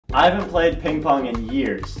I haven't played ping pong in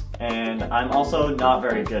years, and I'm also not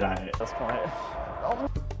very good at it. That's fine.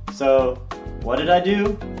 So, what did I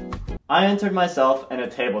do? I entered myself in a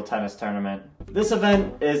table tennis tournament. This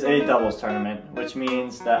event is a doubles tournament, which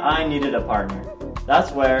means that I needed a partner.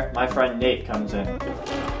 That's where my friend Nate comes in.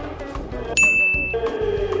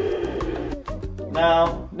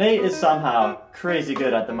 Now, Nate is somehow crazy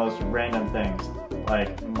good at the most random things,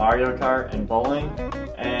 like Mario Kart and bowling,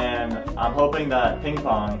 and I'm hoping that ping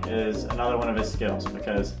pong is another one of his skills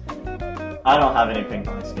because I don't have any ping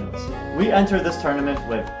pong skills. We entered this tournament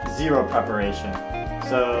with zero preparation,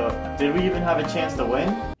 so did we even have a chance to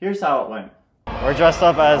win? Here's how it went. We're dressed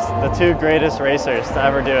up as the two greatest racers to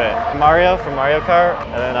ever do it. Mario from Mario Kart,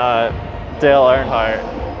 and then Dale Earnhardt.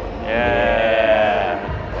 Yeah.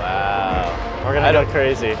 Wow. We're gonna go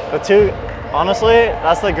crazy. The two, honestly,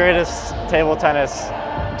 that's the greatest table tennis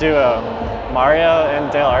duo. Mario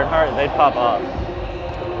and Dale Earnhardt, they'd pop off.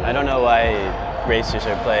 I don't know why racers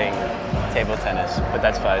are playing table tennis, but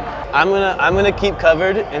that's fine. I'm gonna keep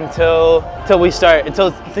covered until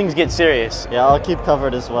things get serious. Yeah, I'll keep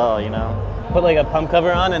covered as well, you know. Put like a pump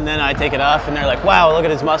cover on and then I take it off and they're like, wow, look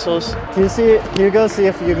at his muscles. Can you go see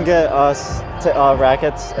if you can get us to,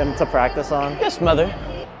 rackets and to practice on? Yes, mother.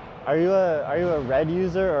 Are you a red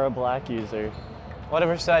user or a black user?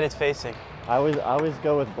 Whatever side it's facing. I always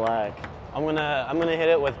go with black. I'm gonna hit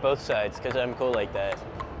it with both sides because I'm cool like that.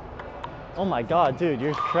 Oh my god, dude,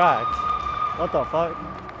 you're cracked. What the fuck?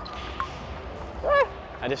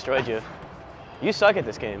 I destroyed you. You suck at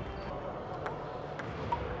this game.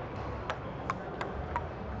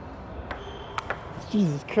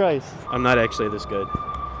 Jesus Christ. I'm not actually this good.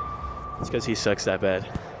 It's because he sucks that bad.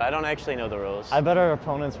 I don't actually know the rules. I bet our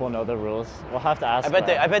opponents will know the rules. We'll have to ask them.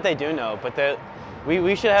 I bet they do know, but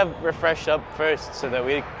we should have refreshed up first so that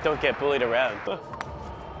we don't get bullied around. Oh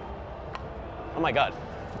my god.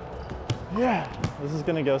 Yeah, this is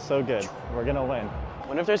gonna go so good. We're gonna win. I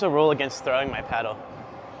wonder if there's a rule against throwing my paddle.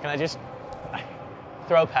 Can I just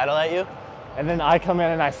throw a paddle at you? And then I come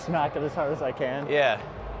in and I smack it as hard as I can? Yeah.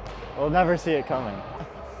 We'll never see it coming.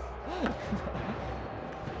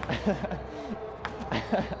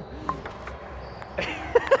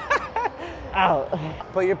 Ow.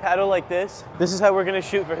 Put your paddle like this. This is how we're gonna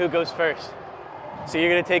shoot for who goes first. So you're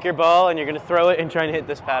gonna take your ball and you're gonna throw it and try and hit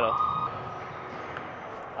this paddle.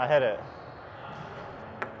 I hit it.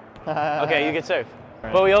 Okay, you get serve.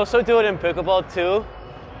 But we also do it in pickleball too.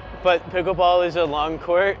 But pickleball is a long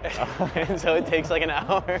court, and so it takes like an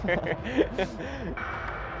hour.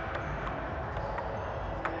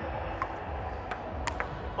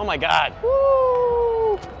 Oh my god.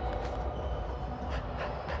 Woo!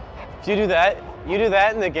 If you do that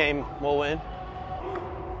and the game will win.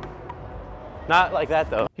 Not like that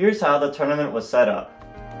though. Here's how the tournament was set up.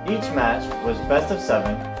 Each match was best of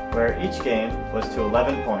 7, where each game was to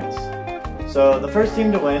 11 points. So the first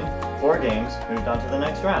team to win 4 games moved on to the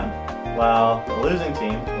next round, while the losing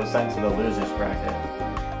team was sent to the losers bracket.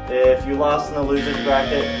 If you lost in the losers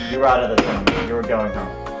bracket, you were out of the tournament, you were going home.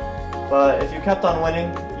 But if you kept on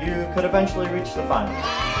winning, you could eventually reach the final.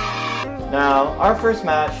 Now, our first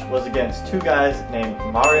match was against 2 guys named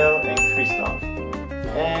Mario and Christoph,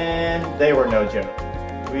 and they were no joke.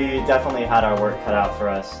 We definitely had our work cut out for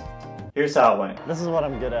us. Here's how it went. This is what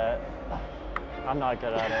I'm good at. I'm not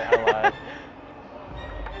good at it, I lied.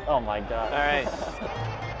 Oh my god. Alright.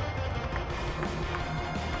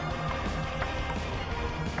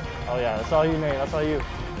 Oh yeah, that's all you, Nate, that's all you.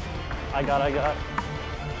 I got.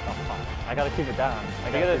 Oh fuck, I gotta keep it down.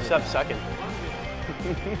 You gotta stop sucking.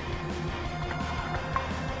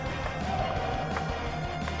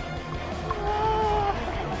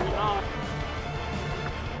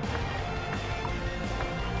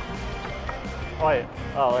 Wait,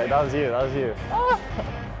 oh wait, that was you.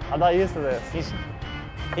 I'm not used to this.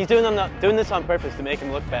 He's doing this on purpose to make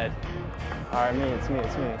him look bad. Alright, it's me.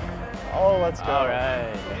 Oh, let's go.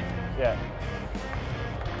 Alright. Yeah.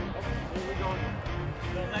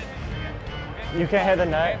 You can't hit the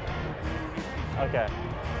net? Okay.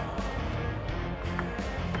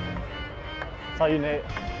 That's all you, Nate.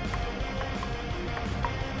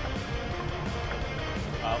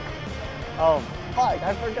 Oh, fuck,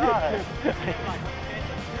 I forgot.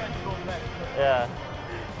 Yeah.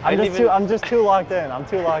 I'm just too locked in. I'm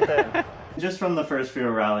too locked in. Just from the first few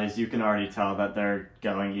rallies, you can already tell that they're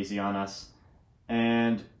going easy on us.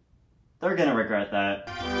 And they're gonna regret that.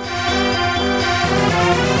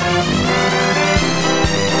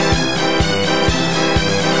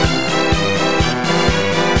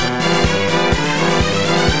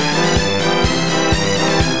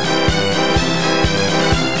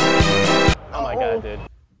 Oh my god, dude.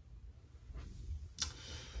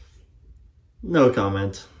 No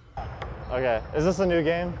comment. Okay, is this a new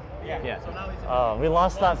game? Yeah. We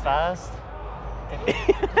lost that fast.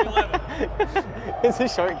 It's a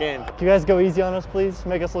short game. Can you guys go easy on us, please?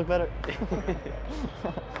 Make us look better.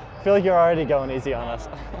 I feel like you're already going easy on us.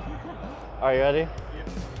 Are you ready?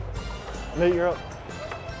 No, you're up.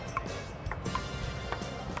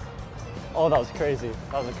 Oh, that was crazy.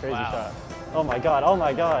 That was a crazy shot. Oh my god, oh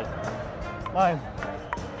my god. Mine.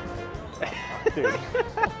 Dude.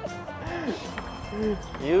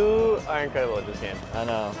 You are incredible at this game. I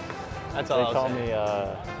know. That's all I'll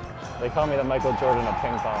say. They call me the Michael Jordan of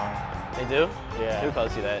ping pong. They do? Yeah. Who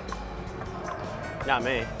calls you that? Not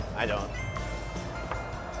me. I don't.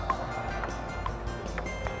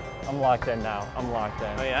 I'm locked in now. I'm locked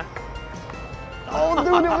in. Oh yeah? Oh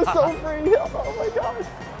dude, it was so free. Oh my god.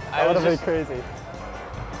 That would have been crazy.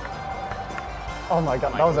 Oh my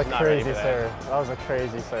god, that was a crazy serve. That was a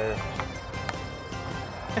crazy serve.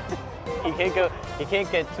 You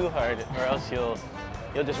can't get too hard or else you'll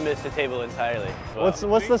just miss the table entirely. Well,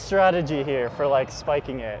 What's the strategy here for like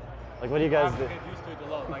spiking it? Like what do you guys do? Get used to it a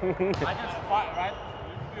lot. Like, I just spike, right?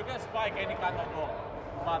 You can spike any kind of ball,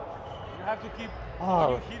 but you have to keep, when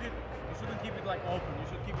you hit it, you shouldn't keep it like open. You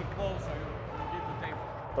should keep it close so you keep the table.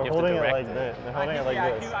 They're holding it like this. They're holding it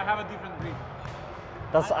like this. I have a different grip.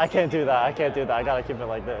 I can't do that. I can't do that. I gotta keep it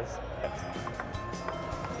like this.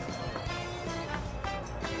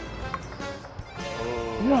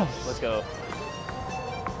 Ooh, Yes. Let's go.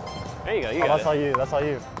 There you go. You got That's it. all you. That's all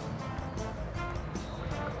you.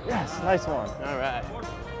 Yes, nice one. All right.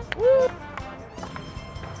 Woo.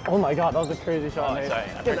 Oh my god, that was a crazy shot, Oh, Nate. sorry.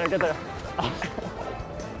 Get there.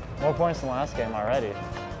 More points than last game already.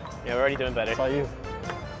 Yeah, we're already doing better. That's all you.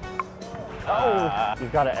 Oh!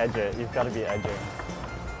 You've got to edge it. You've got to be edging.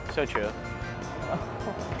 So true.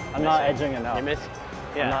 I'm not edging enough. You miss.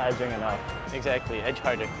 Yeah. I'm not edging enough. Exactly. Edge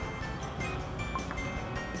harder.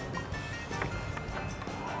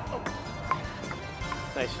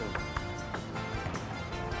 Nice one.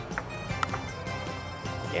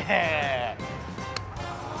 Yeah.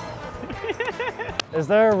 Is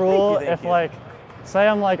there a rule Thank if you. like, say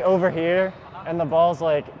I'm like over here and the ball's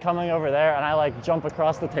like coming over there and I like jump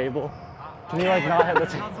across the table? Can you like not hit the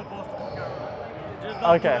table? Not supposed to. Just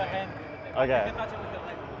don't Okay. put your hand. Okay. You can touch it with your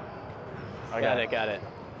leg. Okay. Got it.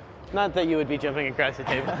 Not that you would be jumping across the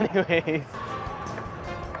table anyways.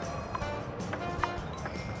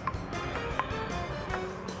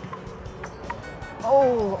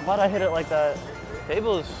 Oh, why'd I hit it like that?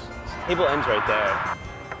 Table ends right there.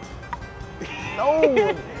 No!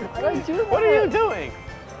 I didn't do What are you doing?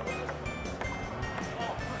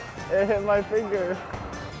 It hit my finger.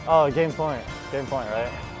 Oh, game point. Game point,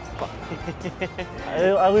 right?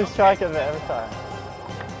 I lose track of it every time.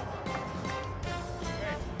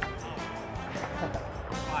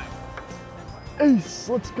 Ace,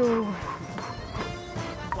 let's go.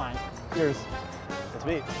 Fine. Yours. That's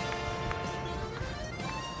me.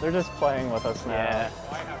 They're just playing with us now. Yeah.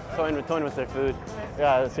 Toying with their food.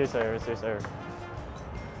 Yeah, it's your serve, it's your serve.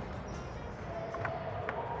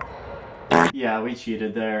 Yeah, we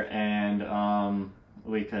cheated there, and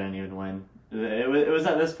we couldn't even win. It was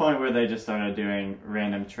at this point where they just started doing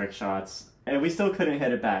random trick shots, and we still couldn't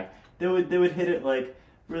hit it back. They would hit it like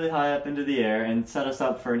really high up into the air and set us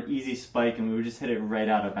up for an easy spike, and we would just hit it right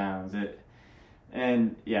out of bounds.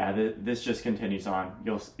 This just continues on.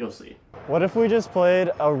 You'll see. What if we just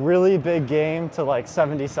played a really big game to like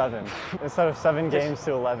 77 instead of 7 games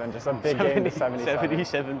to 11? Just a big game to 77.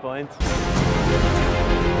 77 points.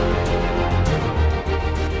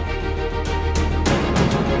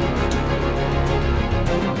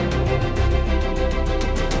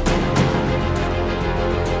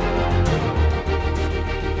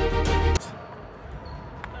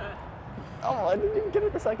 Oh, I didn't even get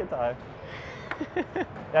it the second time.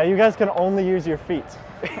 Yeah, you guys can only use your feet.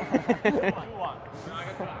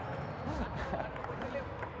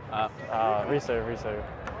 Reserve.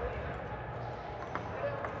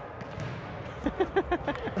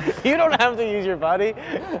 You don't have to use your body.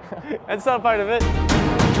 That's not part of it.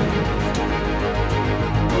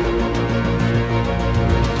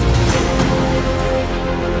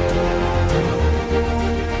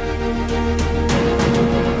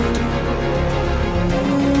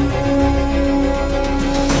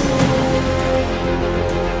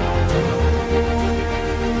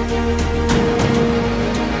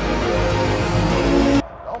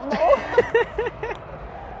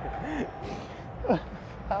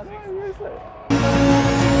 How do I use it?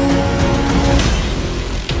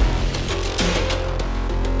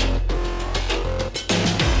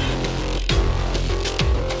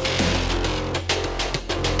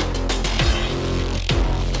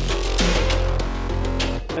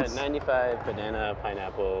 95, banana,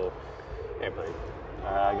 pineapple, airplane.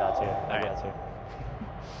 All right, I got you. I got you.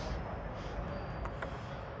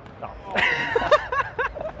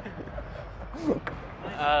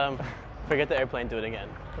 Forget the airplane, do it again.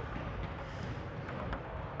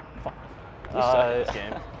 You suck at this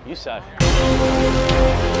game. You suck.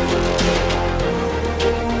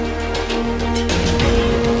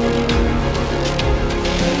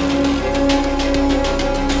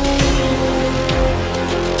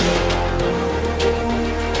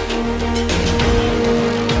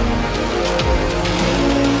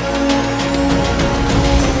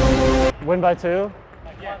 Win by 2?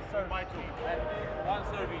 Yeah, by 2. And 1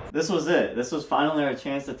 serve each. This was it. This was finally our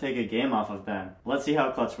chance to take a game off of them. Let's see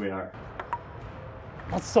how clutch we are.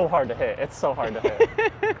 That's so hard to hit. It's so hard to hit.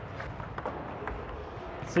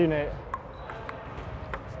 See you, Nate.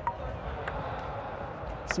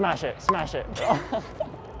 Smash it. Smash it.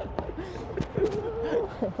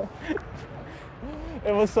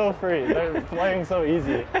 It was so free. They're playing so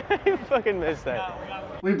easy. You fucking missed that.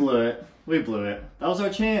 We blew it. We blew it. That was our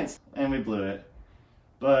chance, and we blew it.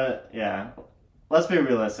 But yeah, let's be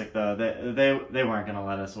realistic though. They weren't gonna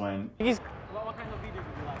let us win. What kind of videos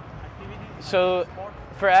do you like? Activities? So,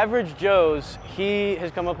 for average Joes, he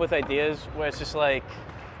has come up with ideas where it's just like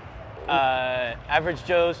average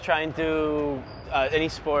Joes trying to do any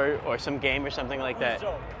sport or some game or something like that.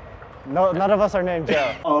 No, none of us are named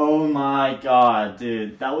Joe. Oh my god,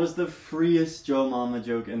 dude. That was the freest Joe Mama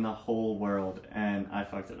joke in the whole world, and I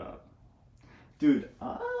fucked it up. Dude,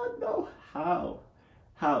 no, how?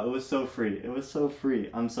 How? It was so free. It was so free.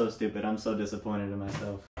 I'm so stupid. I'm so disappointed in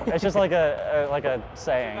myself. It's just like a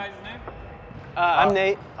saying. Guy's name? I'm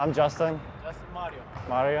Nate. I'm Justin. Justin Mario.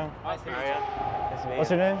 Mario. Nice to meet Mario. Nice to meet What's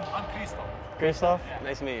you. your name? I'm Christoph. Christoph?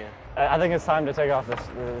 Nice to meet you. I think it's time to take off this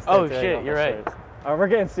Oh, take shit, off you're the right. shirts. All right, we're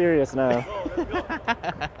getting serious now.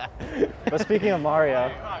 But speaking of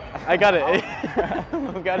Mario, I got it.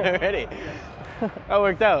 I've got it already. That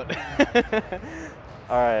worked out.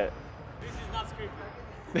 all right. This is not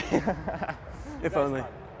scripted. If only.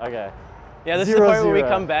 Okay. Yeah, this is the part where we 0-0.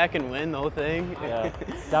 come back and win the whole thing. Yeah.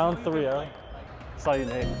 Down 3-0. Saw you,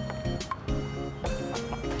 Nate.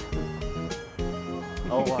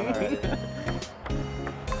 Oh, 1, all right.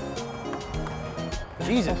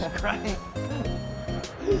 Jesus Christ.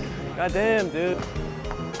 God damn, dude.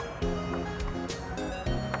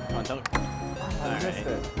 Come on, don't. I missed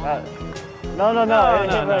Alright. it. No, No, it no, hit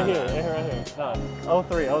no, right here. no. It hit right here. No.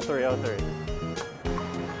 0-3.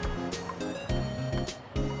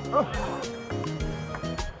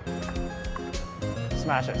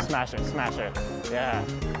 Smash it. Yeah.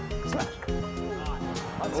 Smash.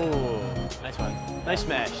 Ooh, nice one. Nice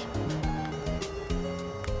smash.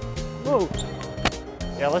 Woo.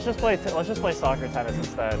 Yeah, let's just play soccer tennis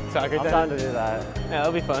instead. Soccer I'm tennis? down to do that. Yeah,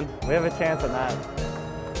 that'll be fun. We have a chance in that.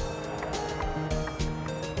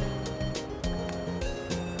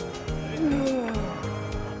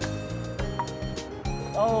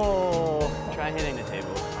 Oh. Try hitting the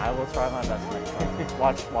table. I will try my best next time.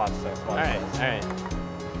 Watch this. Watch Alright, this. alright.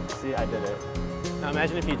 See, I did it. Now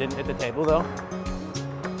imagine if you didn't hit the table though.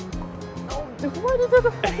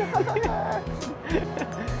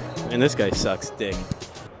 And this guy sucks dick.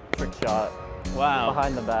 Trick shot. Wow.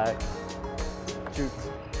 Behind the back. Shoot.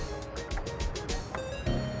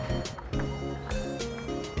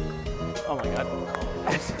 Oh my god.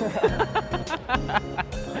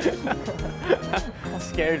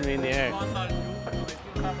 Scared me in the air.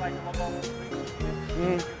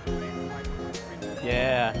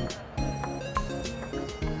 Yeah.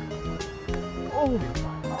 Oh.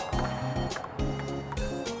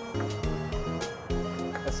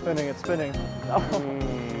 It's spinning. Oh.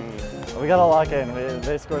 We gotta lock in.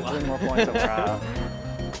 They scored 3 more points and we're out.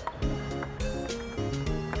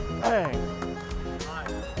 Dang.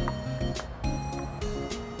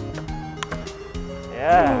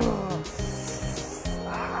 Yeah.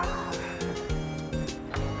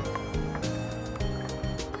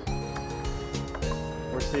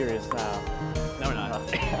 We're serious now. No, we're not.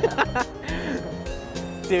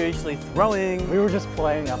 Seriously throwing. We were just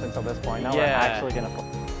playing up until this point. Now we're Yeah. actually gonna play.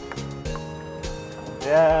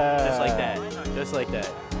 Yeah. Just like that. Just like that.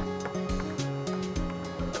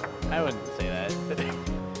 I wouldn't say that.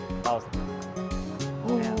 That was.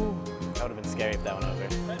 Yeah. That would have been scary if that went over.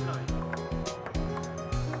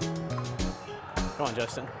 Come on,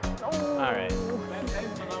 Justin. All right.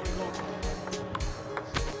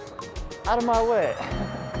 Out of my way.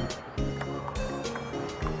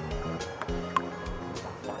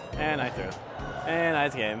 And I threw. And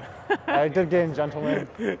that's game. Good game, gentlemen.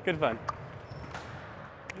 Good fun.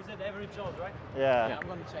 You said every chose, right? Yeah. I'm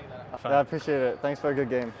gonna check that out. Yeah, I appreciate it. Thanks for a good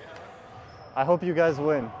game. I hope you guys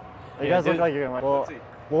win. You Yeah, guys look dude. like you're gonna win. Let's see.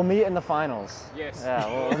 We'll meet in the finals. Yes. Yeah, It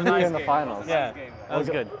we'll was a meet nice in the game. finals. It was a nice Yeah. game. That was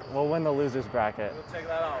good. We'll win the losers bracket. We'll check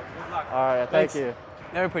that out. Good luck. All right, Thanks. thank you.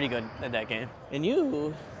 They were pretty good at that game. And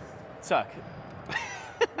you suck.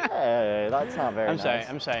 Hey, that's not very I'm nice. sorry.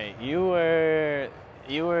 I'm sorry.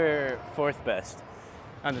 You were fourth best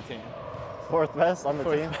on the team. Fourth best on the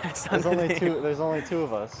Fourth team. best on There's the only team. two. There's only two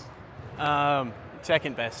of us.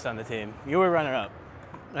 Second best on the team. You were runner up.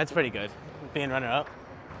 That's pretty good. Being runner up.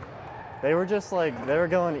 They were just like they were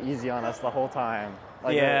going easy on us the whole time.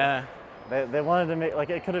 Like, Yeah. They wanted to make like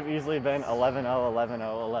it could have easily been 11-0, 11-0,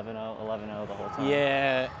 11-0, 11-0 the whole time.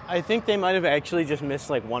 Yeah. I think they might have actually just missed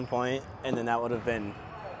like 1 point, and then that would have been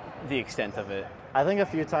the extent of it. I think a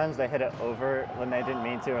few times they hit it over when they didn't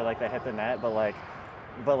mean to, or like they hit the net, but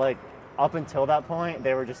like up until that point,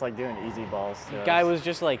 they were just like doing easy balls. To Guy us. was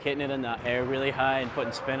just like hitting it in the air really high and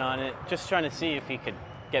putting spin on it, just trying to see if he could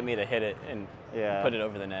get me to hit it and Yeah. put it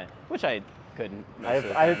over the net, which I couldn't.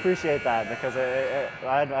 I appreciate that because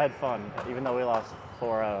I had fun, even though we lost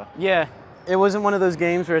 4-0. Yeah, it wasn't one of those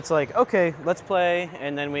games where it's like, okay, let's play,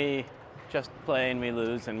 and then we just play and we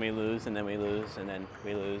lose and we lose and then we lose and then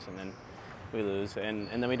we lose and then we lose and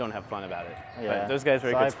then we don't have fun about it. Yeah. But those guys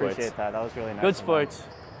were So good I sports. appreciate that. That was really nice. Good of them. sports.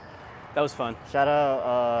 That was fun. Shout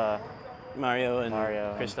out Mario and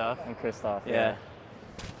Mario Christoph. and Christoph. Yeah.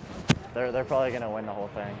 They're probably gonna win the whole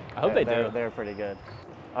thing. I hope they do. They're pretty good.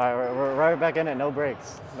 All right, we're right back in it. No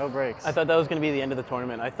breaks. No breaks. I thought that was going to be the end of the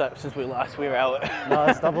tournament. I thought since we lost, we were out. No,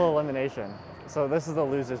 it's double elimination. So this is the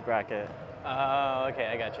losers bracket. Oh, okay,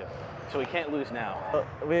 I got you. So we can't lose now.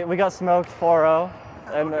 We got smoked 4-0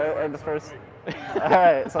 in the first. All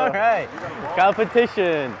right. So All right,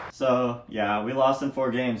 competition. So, yeah, we lost in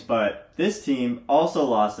 4 games, but this team also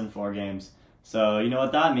lost in 4 games. So, you know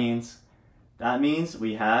what that means? That means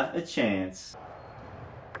we have a chance.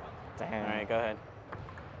 damn. All right, go ahead.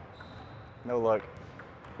 No look.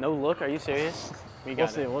 No look, are you serious? We We'll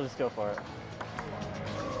got see. it. We'll just go for it.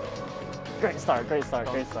 Great start. Great start.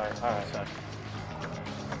 Great start. All right. Suck.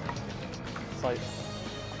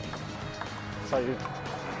 So you.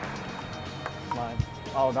 Mine.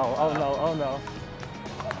 Oh no. Oh no. Oh no.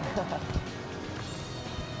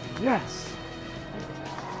 Yes.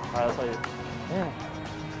 All right. That's how you. Yeah.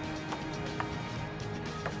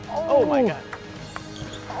 Oh my god.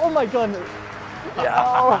 Oh my goodness.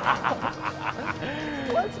 Yeah.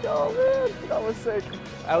 Let's go, man. That was sick.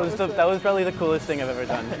 That was probably the coolest thing I've ever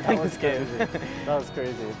done in this game. Crazy. That was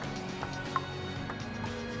crazy.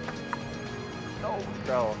 No,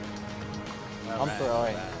 bro. I'm Alright,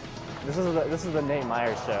 throwing. alright. This is the Nate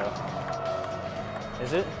Myers show.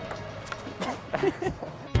 Is it?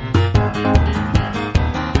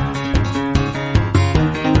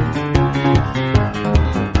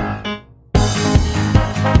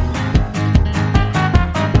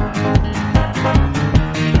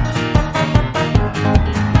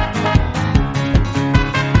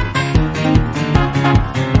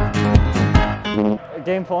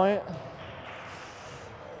 Game point.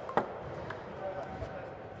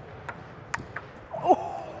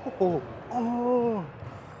 Oh. Oh.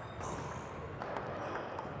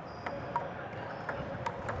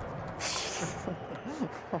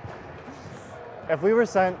 If we were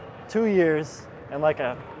sent 2 years in like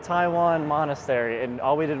a Taiwan monastery and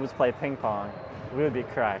all we did was play ping pong, we would be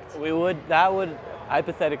cracked. That would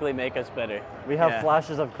hypothetically make us better. We have Yeah.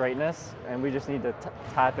 flashes of greatness and we just need to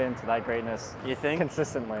tap into that greatness You think?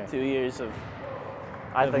 consistently. 2 years of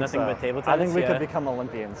I of think nothing so. but table I think tennis, we yeah. could become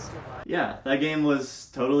Olympians. Yeah, that game was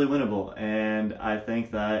totally winnable, and I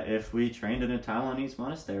think that if we trained in a Taiwanese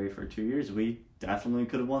monastery for 2 years, we definitely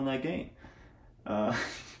could have won that game. I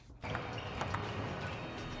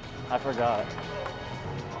forgot.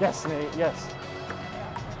 Yes, Nate, yes.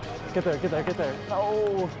 Get there, get there, get there.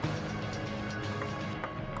 No!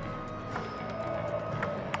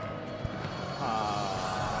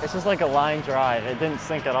 It's just like a line drive. It didn't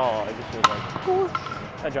sink at all. It just was like, whoosh.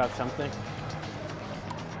 I dropped something.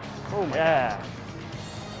 Oh my yeah.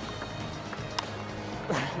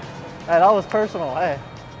 Hey, that was personal, hey.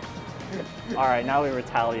 All right, now we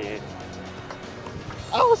retaliate.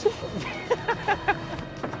 Oh, shit.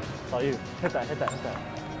 It's all you. Hit that, hit that, hit that.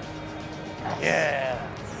 Yeah.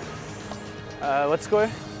 What score?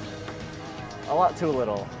 A lot too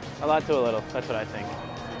little. A lot to a little. That's what I think.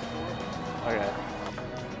 Okay.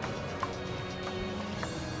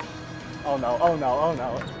 Oh no, oh no, oh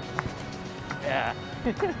no. Yeah.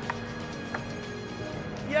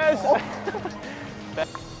 Yes!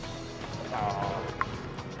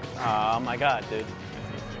 Oh my god, dude.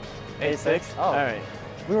 8-6? Oh. All right.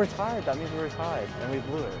 We were tied. That means we were tied, and we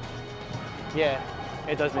blew it. Yeah,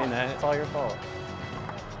 it does mean that. It's all your fault.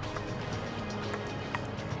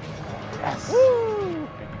 Yes. Woo!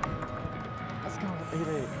 Let's go.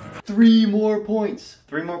 8-8. 3 more points.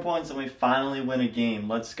 3 more points and we finally win a game.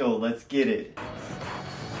 Let's go. Let's get it.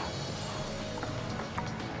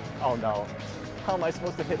 Oh no. How am I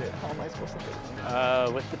supposed to hit it? How am I supposed to hit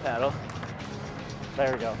it? With the paddle.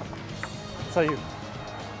 There we go. So you.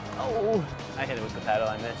 Oh. I hit it with the paddle,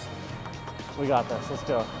 I missed. We got this. Let's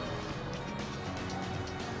go.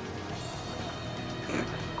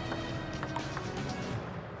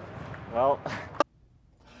 Well.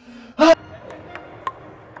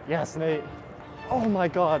 Yes, Nate. Oh my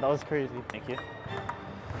god, that was crazy. Thank you.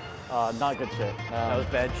 Not good shit. That was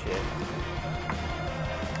bad shit.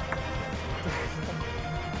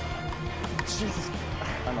 Jesus.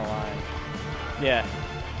 On the line. Yeah.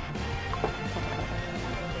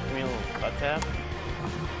 Give me a little butt tap.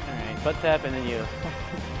 Alright, butt tap and then you.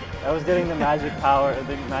 I was getting the magic power,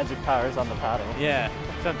 the magic powers on the paddle. Yeah,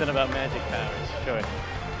 something about magic powers, sure.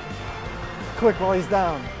 Quick while he's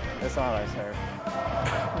down. It's not ice serve.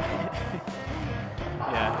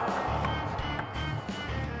 Yeah.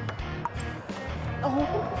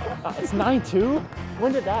 Oh, it's 9-2?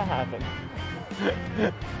 When did that happen?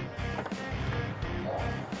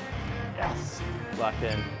 Yes. Locked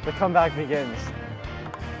in. The comeback begins.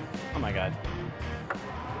 Oh my god.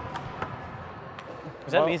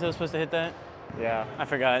 Was that me that was supposed to hit that? Yeah. I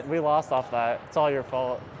forgot. We lost off that. It's all your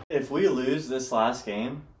fault. If we lose this last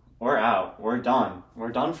game, we're out. We're done.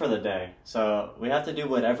 We're done for the day. So we have to do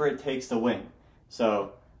whatever it takes to win.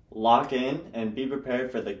 So lock in and be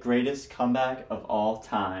prepared for the greatest comeback of all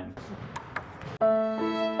time.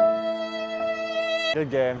 Good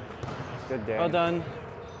game. Good game. Well done.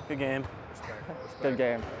 Good game. Good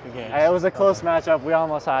game. Good game. It was a close matchup. We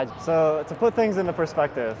almost had. So to put things into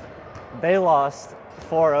perspective, they lost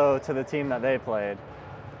 4-0 to the team that they played.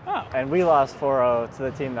 Oh. And we lost 4-0 to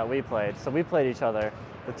the team that we played. So we played each other,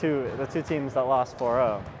 the two teams that lost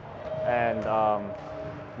 4-0. And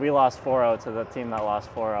we lost 4-0 to the team that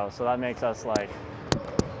lost 4-0. So that makes us like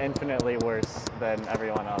infinitely worse than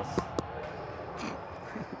everyone else.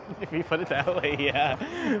 If you put it that way, yeah.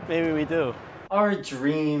 Maybe we do. Our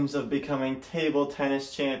dreams of becoming table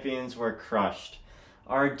tennis champions were crushed.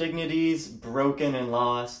 Our dignities broken and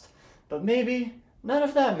lost. But maybe none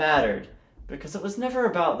of that mattered, because it was never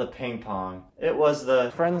about the ping pong. It was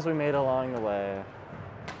the Friends we made along the way.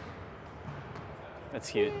 That's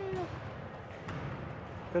cute.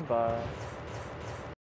 Goodbye.